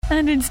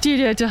And in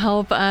studio to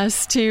help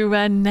us to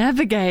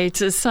navigate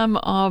some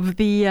of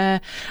the,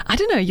 I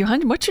don't know,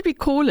 Johan, what should we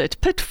call it?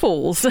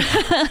 Pitfalls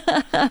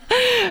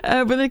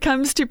when it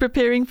comes to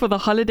preparing for the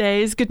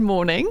holidays. Good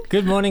morning.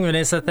 Good morning,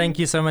 Vanessa. Thank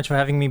you so much for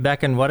having me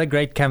back. And what a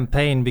great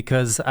campaign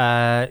because,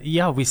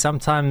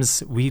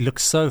 we look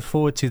so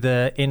forward to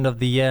the end of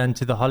the year and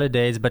to the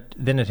holidays, but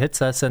then it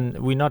hits us and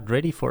we're not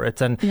ready for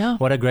it. And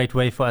what a great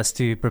way for us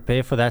to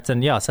prepare for that.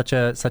 And such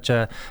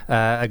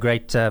a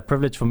great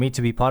privilege for me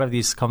to be part of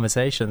these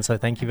conversations. So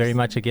thank you very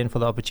much again for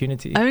the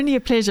opportunity. Only a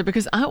pleasure,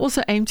 because I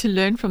also aim to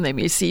learn from them,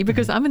 you see,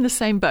 because I'm in the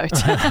same boat.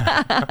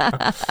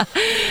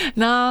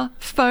 Now,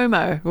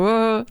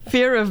 FOMO,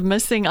 fear of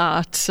missing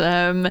out.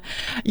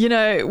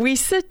 We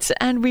sit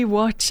and we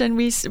watch and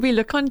we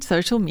look on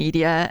social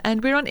media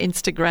and we're on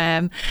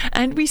Instagram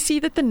and we see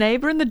that the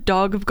neighbor and the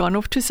dog have gone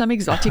off to some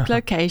exotic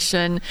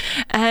location,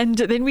 and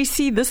then we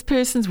see this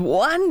person's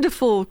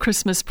wonderful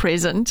Christmas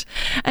present,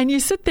 and you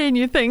sit there and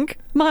you think,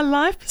 my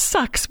life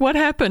sucks. What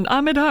happened?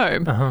 I'm at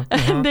home.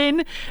 And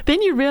then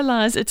you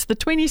realize it's the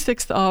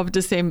 26th of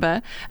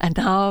December and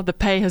now the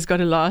pay has got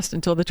to last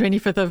until the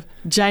 25th of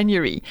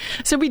January.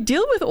 So we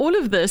deal with all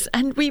of this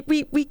and we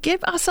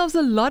give ourselves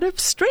a lot of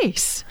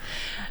stress.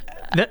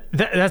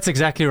 That's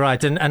exactly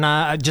right.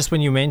 And just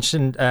when you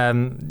mentioned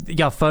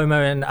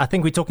FOMO, and I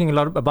think we're talking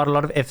about a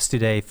lot of F's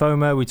today.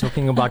 FOMO, we're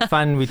talking about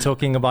fun, we're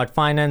talking about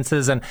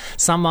finances, and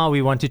somehow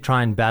we want to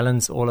try and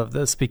balance all of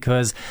this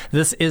because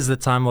this is the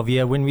time of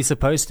year when we're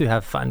supposed to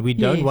have fun. We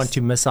don't want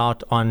to miss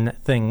out on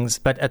things,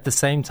 but at the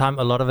same time,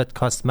 a lot of it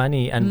costs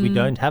money, and we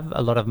don't have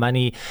a lot of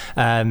money.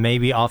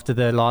 Maybe after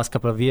the last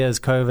couple of years,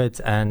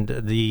 COVID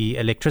and the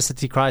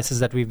electricity crisis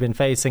that we've been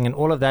facing, and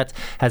all of that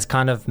has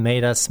kind of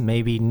made us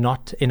maybe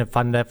not in a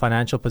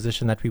financial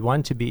position that we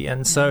want to be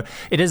in. So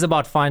it is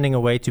about finding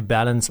a way to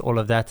balance all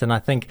of that. And I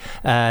think,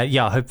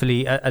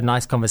 hopefully a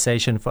nice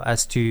conversation for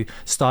us to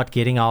start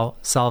getting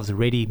ourselves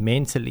ready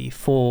mentally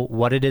for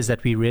what it is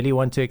that we really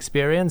want to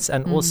experience,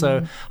 and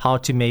also how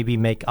to maybe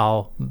make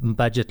our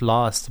budget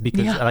last.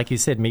 Because like you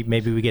said,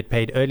 maybe we get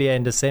paid earlier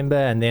in December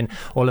and then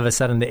all of a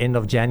sudden the end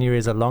of January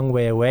is a long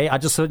way away. I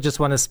just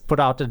want to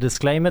put out a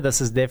disclaimer. This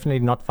is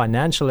definitely not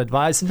financial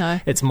advice. No.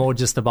 It's more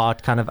just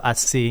about kind of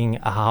us seeing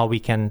how we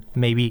can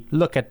maybe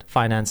look at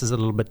finances a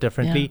little bit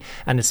differently,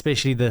 and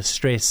especially the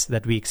stress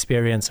that we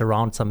experience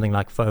around something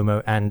like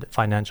FOMO and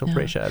financial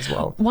pressure as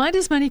well. Why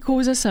does money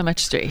cause us so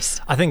much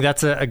stress? I think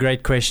that's a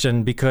great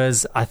question,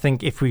 because I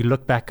think if we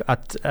look back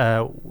at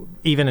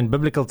even in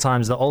biblical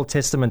times, the Old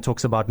Testament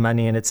talks about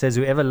money, and it says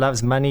whoever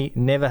loves money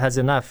never has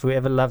enough.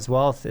 Whoever loves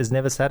wealth is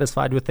never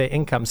satisfied with their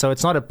income. So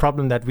it's not a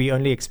problem that we're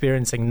only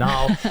experiencing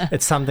now.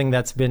 It's something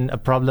that's been a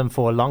problem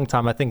for a long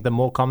time. I think the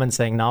more common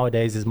saying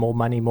nowadays is more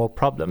money, more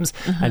problems,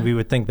 and we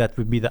would think that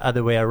would be the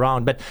other way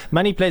around. But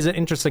money plays an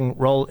interesting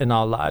role in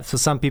our lives. For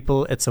some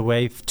people, it's a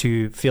way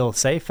to feel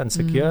safe and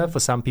secure. For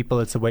some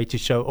people, it's a way to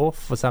show off.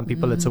 For some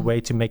people, it's a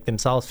way to make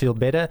themselves feel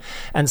better.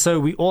 And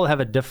so we all have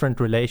a different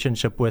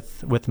relationship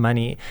with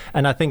money.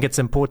 And I think it's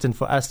important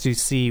for us to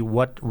see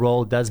what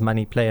role does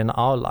money play in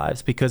our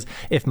lives, because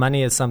if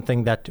money is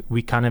something that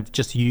we kind of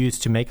just use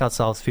to make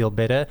ourselves feel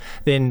better,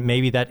 then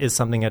maybe that is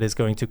something that is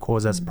going to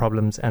cause us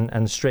problems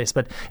and stress.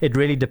 But it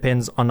really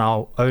depends on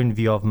our own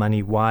view of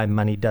money, why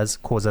money does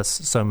cause us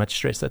so much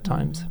stress at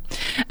times.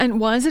 And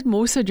why is it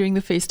more so during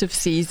the festive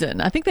season?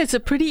 I think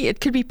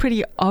it could be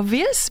pretty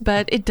obvious,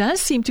 but it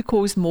does seem to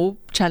cause more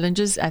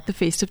challenges at the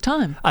festive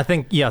time. I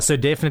think, so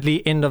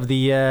definitely end of the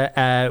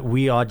year,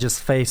 we are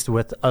just faced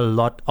with a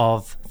lot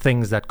of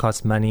things that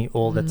cost money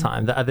all the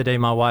time. The other day,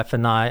 my wife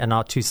and I and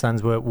our two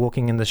sons were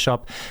walking in the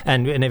shop,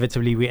 and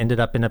inevitably we ended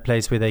up in a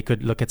place where they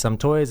could look at some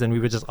toys, and we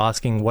were just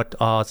asking what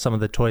are some of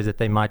the toys that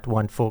they might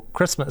want for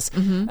Christmas.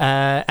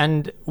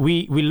 And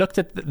we looked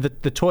at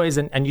the toys,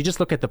 and you just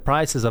look at the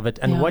prices of it,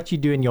 and what you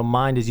do in your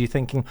mind is you're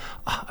thinking,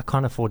 I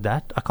can't afford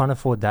that, I can't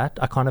afford that,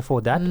 I can't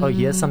afford that. Oh,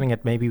 here's something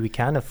that maybe we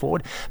can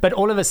afford. But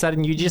all of a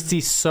sudden you just see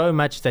so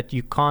much that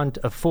you can't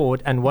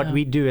afford, and what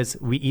we do is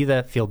we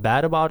either feel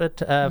bad about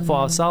it for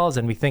ourselves,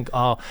 and we think,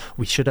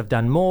 we should have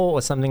done more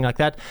or something like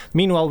that.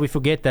 Meanwhile, we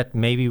forget that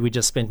maybe we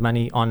just spent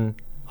money on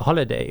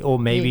holiday, or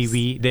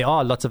maybe there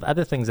are lots of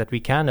other things that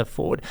we can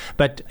afford,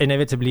 but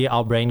inevitably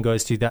our brain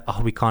goes to that,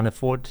 we can't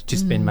afford to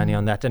spend money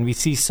on that. And we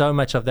see so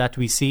much of that.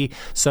 We see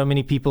so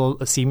many people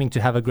seeming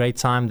to have a great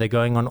time. They're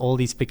going on all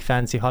these big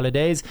fancy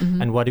holidays,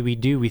 and what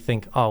do? We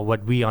think,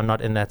 we are not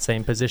in that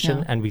same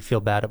position, and we feel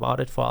bad about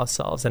it for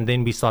ourselves. And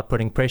then we start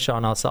putting pressure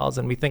on ourselves,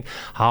 and we think,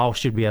 how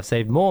should we have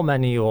saved more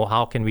money, or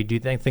how can we do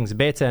things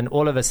better? And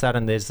all of a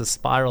sudden there's a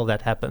spiral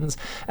that happens,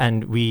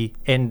 and we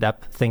end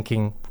up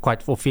feeling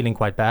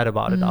quite bad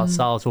about it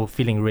ourselves, or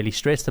feeling really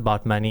stressed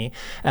about money,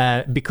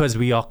 because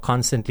we are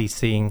constantly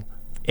seeing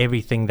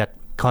everything that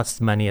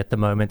costs money at the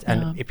moment, and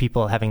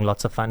people are having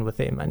lots of fun with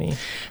their money.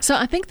 So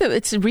I think that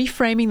it's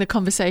reframing the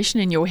conversation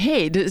in your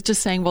head. It's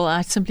just saying, well,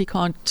 I simply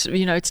can't,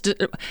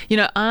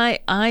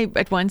 I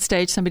at one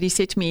stage, somebody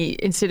said to me,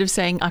 instead of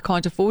saying I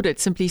can't afford it,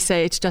 simply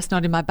say it's just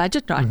not in my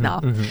budget right now.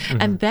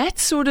 And that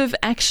sort of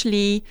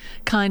actually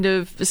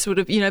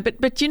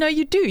but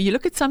you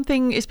look at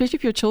something, especially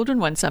if your children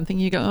want something,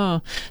 you go,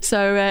 oh. So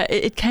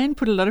it can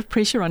put a lot of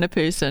pressure on a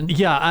person.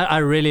 Yeah, I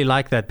really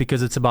like that,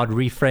 because it's about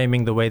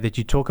reframing the way that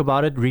you talk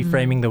about it,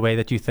 reframing the way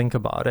that you think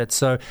about it.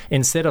 So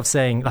instead of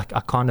saying, like, I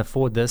can't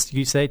afford this,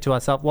 you say to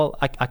yourself, well,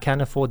 I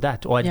can afford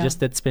that, or I just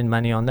did spend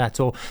money on that,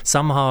 or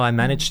somehow I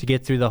managed to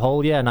get through the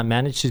whole year and I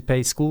managed to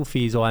pay school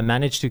fees, or I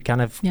managed to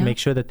kind of make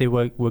sure that there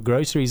were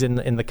groceries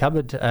in the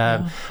cupboard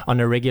on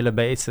a regular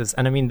basis.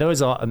 And I mean,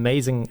 those are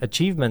amazing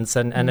achievements,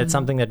 and it's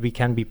something that we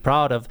can be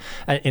proud of,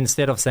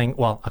 instead of saying,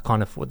 well, I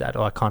can't afford that,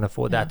 or I can't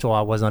afford that, or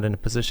I was not in a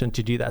position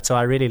to do that. So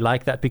I really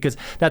like that, because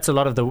that's a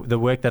lot of the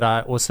work that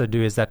I also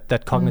do, is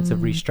that cognitive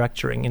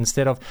restructuring.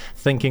 Instead of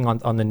thinking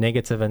on the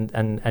negative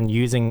and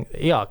using,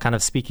 kind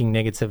of speaking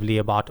negatively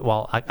about,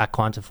 well, I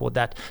can't afford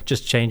that,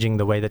 just changing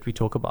the way that we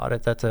talk about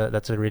it.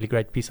 That's a really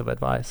great piece of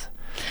advice.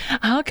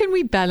 How can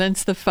we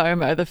balance the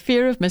FOMO, the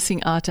fear of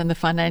missing out, and the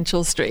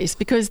financial stress?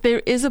 Because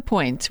there is a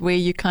point where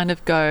you kind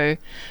of go,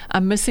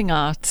 I'm missing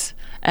out,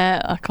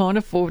 I can't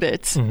afford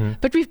it.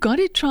 But we've got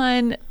to try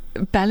and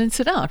balance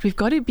it out. We've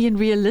got to be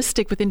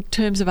realistic within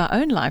terms of our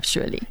own life,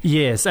 surely.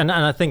 Yes, and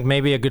I think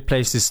maybe a good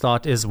place to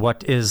start is,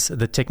 what is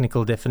the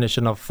technical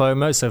definition of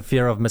FOMO, so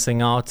fear of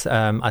missing out.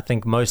 I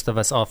think most of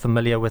us are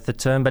familiar with the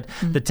term, but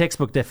the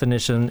textbook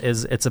definition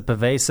is, it's a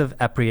pervasive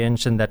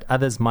apprehension that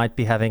others might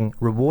be having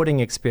rewarding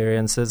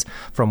experiences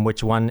from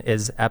which one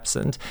is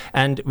absent.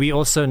 And we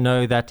also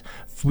know that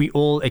we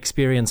all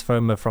experience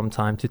FOMO from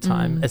time to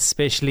time,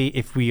 especially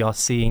if we are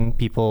seeing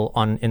people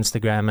on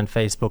Instagram and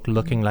Facebook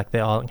looking like they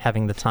are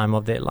having the time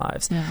of their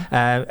lives.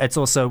 It's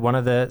also one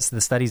of the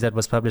studies that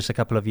was published a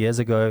couple of years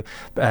ago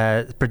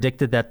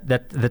predicted that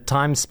the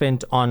time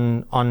spent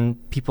on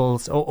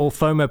people's, or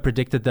FOMO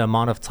predicted the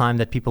amount of time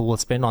that people will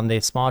spend on their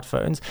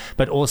smartphones,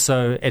 but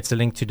also it's a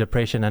link to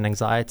depression and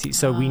anxiety.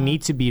 So we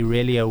need to be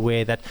really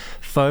aware that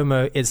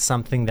FOMO is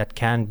something that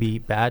can be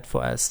bad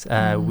for us.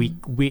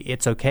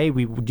 It's okay.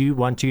 We do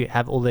want to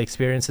have all the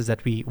experiences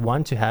that we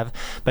want to have,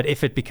 but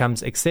if it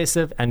becomes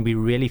excessive and we're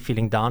really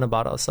feeling down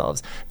about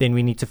ourselves, then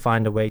we need to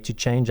find a way to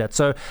change that.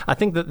 So I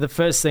think that the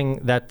first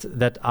thing that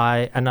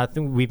I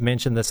think we've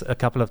mentioned this a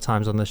couple of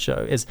times on the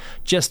show, is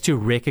just to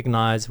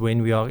recognize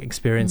when we are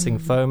experiencing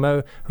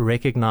FOMO,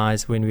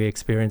 recognize when we're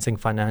experiencing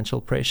financial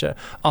pressure.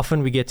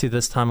 Often we get to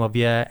this time of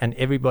year and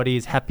everybody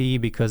is happy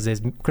because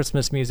there's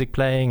Christmas music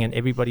playing and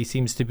everybody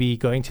seems to be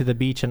going to the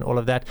beach and all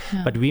of that,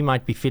 but we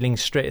might be feeling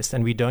stressed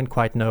and we don't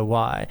quite know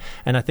why.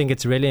 And I think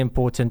it's really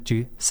important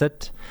to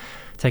sit,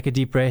 take a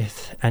deep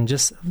breath, and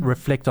just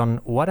reflect on,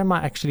 what am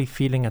I actually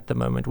feeling at the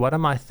moment? What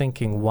am I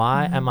thinking?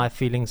 Why am I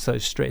feeling so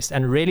stressed?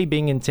 And really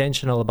being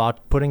intentional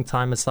about putting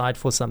time aside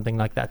for something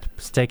like that,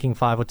 taking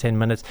 5 or 10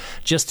 minutes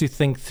just to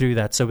think through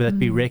that, so that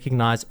we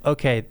recognize,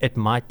 okay, it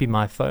might be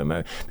my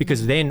FOMO.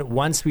 Because then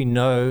once we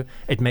know,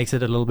 it makes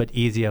it a little bit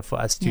easier for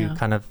us to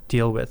kind of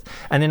deal with.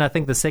 And then I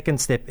think the second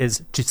step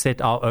is to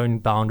set our own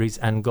boundaries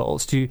and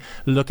goals, to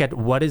look at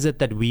what is it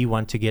that we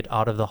want to get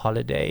out of the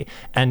holiday,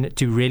 and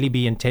to really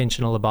be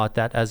intentional about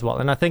that as well.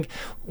 And I think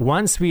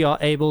once we are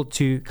able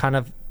to kind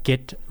of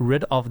get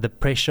rid of the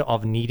pressure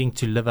of needing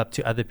to live up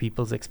to other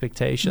people's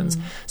expectations,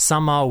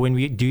 somehow when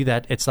we do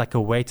that, it's like a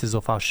weight is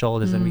off our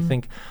shoulders, and we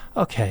think,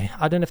 okay,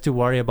 I don't have to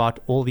worry about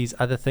all these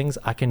other things.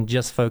 I can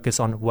just focus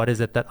on what is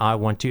it that I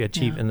want to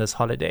achieve in this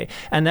holiday.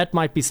 And that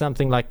might be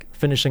something like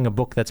finishing a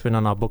book that's been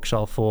on our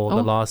bookshelf for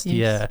the last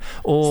year,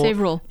 or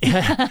several.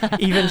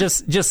 Even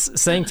just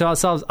saying to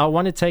ourselves, I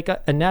want to take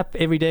a nap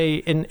every day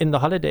in the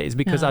holidays,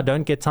 because I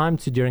don't get time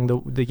to during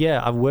the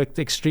year. I've worked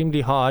extremely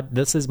hard.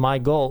 This is my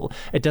goal.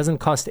 It doesn't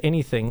cost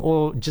anything.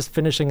 Or just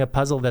finishing a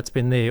puzzle that's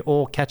been there,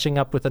 or catching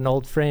up with an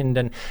old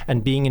friend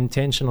and being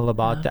intentional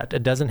about that.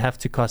 It doesn't have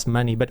to cost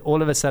money, but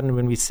all of a sudden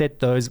when we set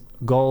those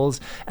goals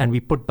and we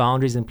put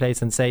boundaries in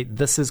place and say,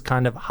 this is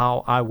kind of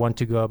how I want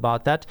to go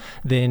about that,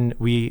 then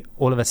we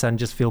all of a sudden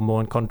just feel more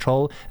in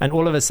control, and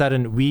all of a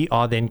sudden we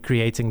are then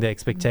creating the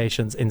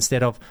expectations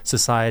instead of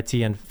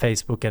society and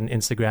Facebook and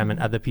Instagram and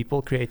other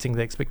people creating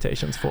the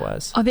expectations for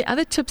us. Are there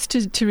other tips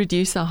to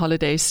reduce our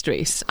holiday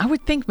stress? I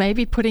would think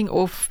maybe putting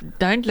off,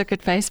 don't look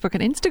at Facebook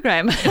and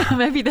Instagram.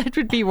 Maybe that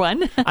would be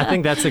one. I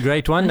think that's a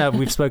great one.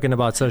 We've spoken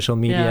about social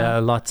media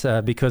a lot,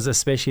 because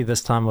especially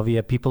this time of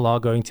year, people are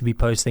going to be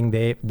posting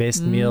their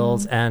best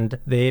meals and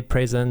their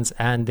presents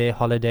and their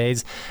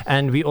holidays.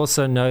 And we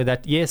also know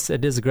that, yes,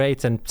 it is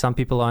great, and some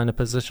people are in a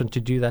position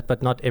to do that,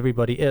 but not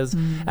everybody is.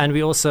 And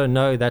we also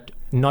know that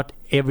not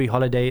every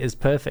holiday is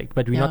perfect,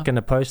 but we're not going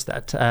to post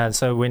that.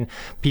 So when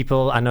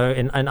people, I know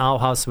in our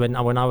house, when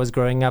I was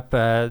growing up,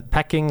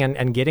 packing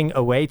and getting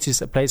away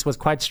to a place was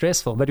quite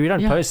stressful, but we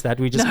don't post that.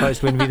 We just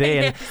post when we're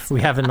there and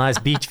we have a nice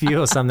beach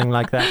view or something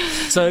like that.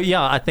 So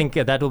yeah, I think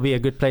that will be a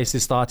good place to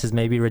start, is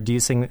maybe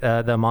reducing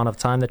the amount of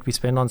time that we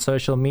spend on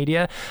social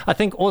media. I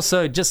think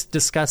also just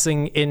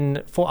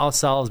discussing for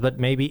ourselves, but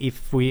maybe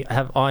if we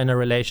are in a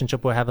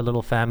relationship or have a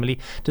little family,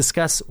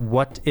 discuss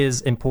what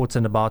is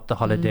important about the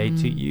holiday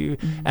to you,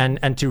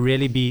 and to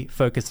really be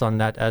focused on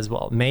that as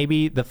well.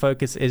 Maybe the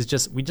focus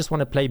is we just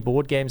want to play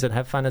board games and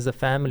have fun as a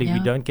family. We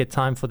don't get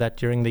time for that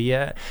during the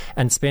year,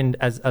 and spend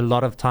a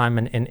lot of time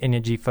and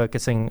energy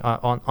focusing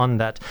on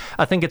that.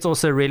 I think it's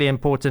also really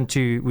important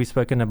we've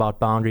spoken about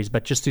boundaries,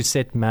 but just to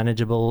set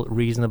manageable,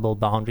 reasonable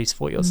boundaries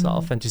for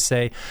yourself, and to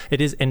say,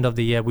 it is end of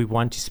the year, we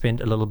want to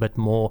spend a little bit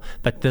more,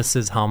 but this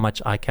is how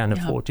much I can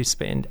afford to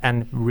spend,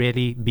 and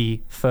really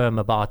be firm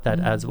about that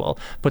as well.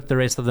 Put the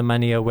rest of the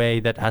money away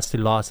that has to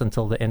last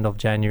until the end of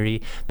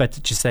January, but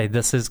to say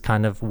this is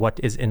kind of what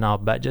is in our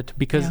budget,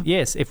 because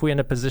yes, if we're in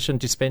a position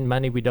to spend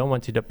money, we don't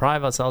want to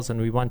deprive ourselves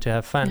and we want to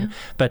have fun,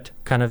 but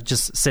kind of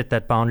just set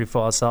that boundary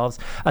for ourselves.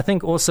 I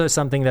think also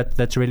something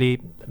that's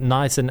really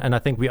nice, and I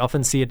think we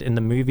often see it in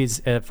the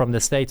movies from the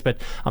States, but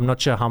I'm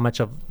not sure how much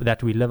of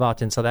that we live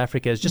out in South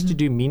Africa, is just to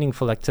do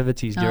meaningful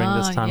activities during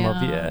this time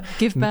of year.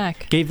 Give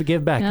back.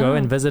 Give back. Go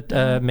and visit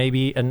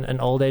maybe an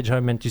old age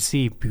home, and to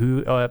see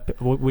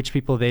which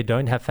people there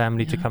don't have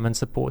family to come and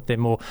support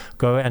them, or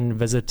go and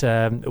visit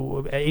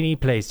any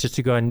place just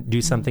to go and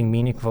do something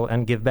meaningful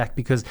and give back.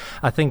 Because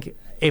I think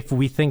if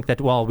we think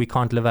that, well, we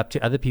can't live up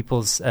to other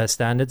people's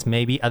standards,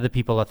 maybe other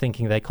people are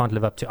thinking they can't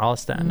live up to our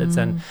standards,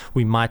 and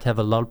we might have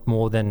a lot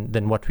more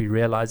than what we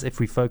realize if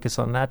we focus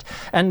on that.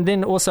 And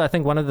then also, I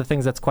think one of the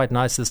things that's quite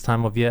nice this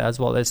time of year as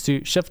well is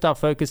to shift our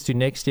focus to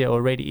next year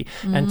already,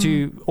 and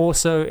to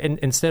also,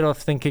 instead of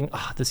thinking,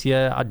 this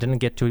year I didn't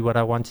get to what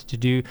I wanted to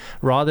do,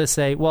 rather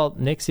say, well,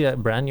 next year, a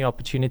brand new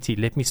opportunity.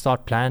 Let me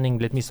start planning.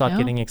 Let me start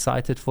getting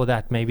excited for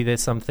that. Maybe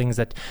there's some things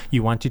that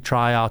you want to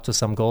try out, or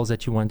some goals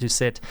that you want to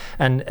set.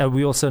 And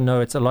we also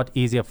know it's a lot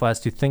easier for us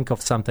to think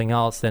of something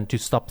else than to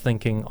stop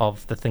thinking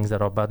of the things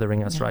that are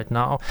bothering us right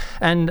now.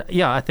 And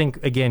yeah, I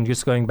think, again,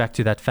 just going back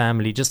to that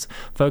family, just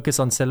focus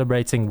on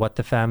celebrating what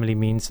the family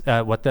means,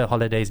 what the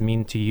holidays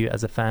mean to you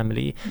as a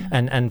family,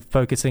 and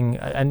focusing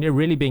and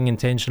really being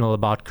intentional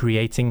about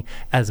creating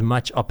as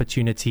much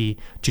opportunity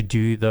to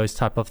do those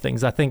type of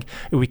things. I think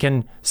we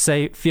can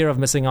say fear of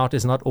missing out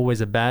is not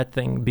always a bad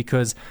thing,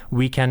 because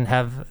we can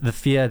have the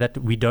fear that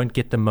we don't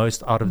get the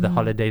most out of the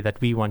holiday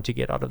that we want to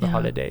get out of the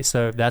holiday.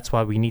 So that's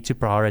why we need to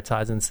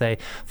prioritize and say,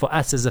 for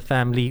us as a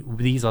family,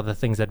 these are the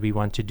things that we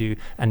want to do,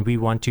 and we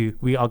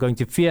are going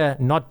to fear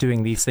not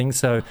doing these things.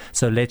 So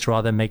let's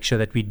rather make sure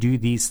that we do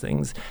these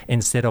things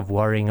instead of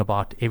worrying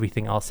about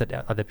everything else that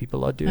other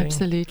people are doing.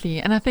 Absolutely.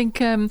 And I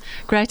think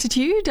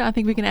gratitude, I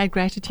think we can add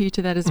gratitude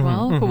to that as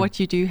well, for what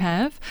you do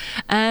have.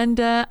 And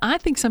I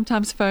think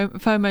sometimes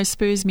FOMO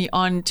spurs me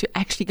on to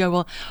actually go,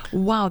 well,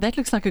 wow, that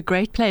looks like a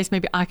great place.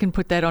 Maybe I can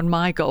put that on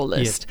my goal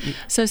list. Yes.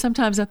 So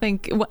sometimes I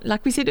think,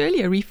 like we said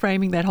earlier,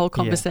 reframing that whole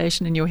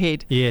conversation in your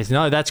head. Yes,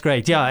 no, that's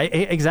great. Yeah,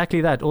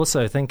 exactly that.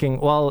 Also thinking,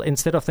 well,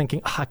 instead of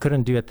thinking, I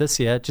couldn't do it this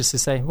year, just to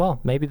say, well,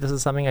 maybe this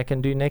is something I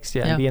can do next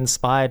year, and be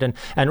inspired,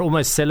 and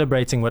almost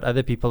celebrating what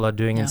other people are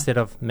doing, instead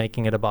of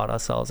making it about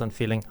ourselves and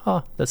feeling,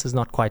 this is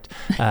not quite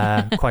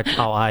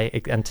how I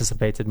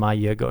anticipated my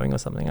year going, or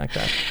something like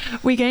that.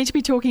 We're going to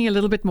be talking a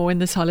little bit more in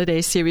this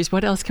holiday series.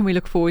 What else can we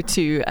look forward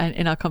to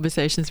in our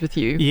conversations with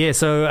you? Yeah,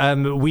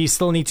 so we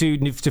still need to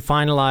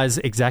finalize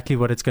exactly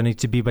what it's going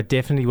to be, but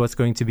definitely what's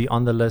going to be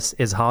on the list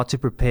is how to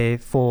prepare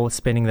for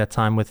spending that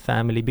time with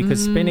family,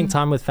 because spending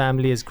time with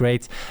family is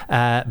great,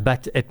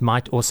 but it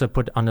might also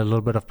put on a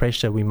little bit of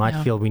pressure. We might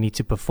feel we need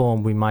to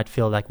perform. We might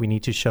feel like we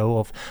need to show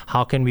off.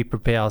 How can we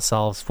prepare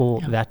ourselves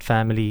for that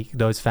family,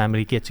 those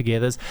family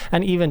get-togethers,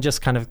 and even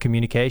just kind of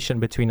communication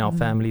between our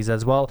families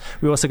as well.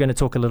 We're also going to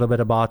talk a little bit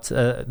about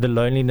the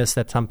loneliness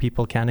that some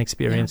people can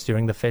experience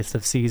during the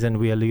festive season.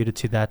 We alluded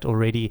to that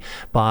already,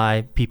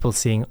 by people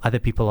seeing other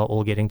people are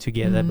all getting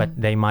together, but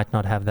they might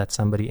not have that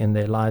somebody in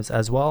their lives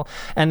as well.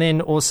 And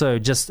then also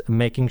just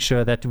making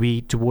sure that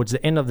we, towards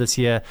the end of this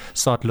year,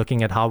 start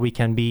looking at how we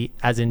can be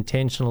as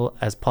intentional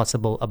as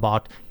possible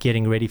about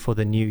getting ready for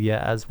the new year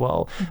as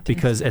well,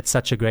 because it's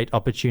such a great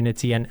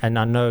opportunity. And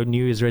I know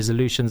New Year's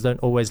resolutions don't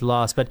always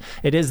last, but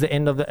it is the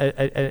end of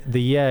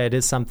the year. It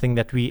is something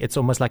that it's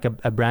almost like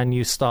a brand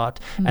new start,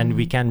 and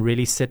we can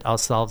really set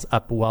ourselves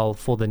up well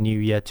for the new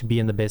year to be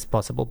in the best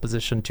possible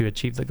position to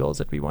achieve the goals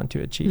that we want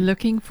to achieve.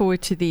 Looking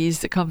forward to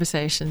these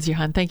conversations,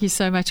 Johan. Thank you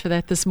so much for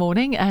that this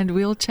morning, and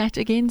we'll chat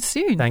again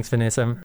soon. Thanks, Vanessa.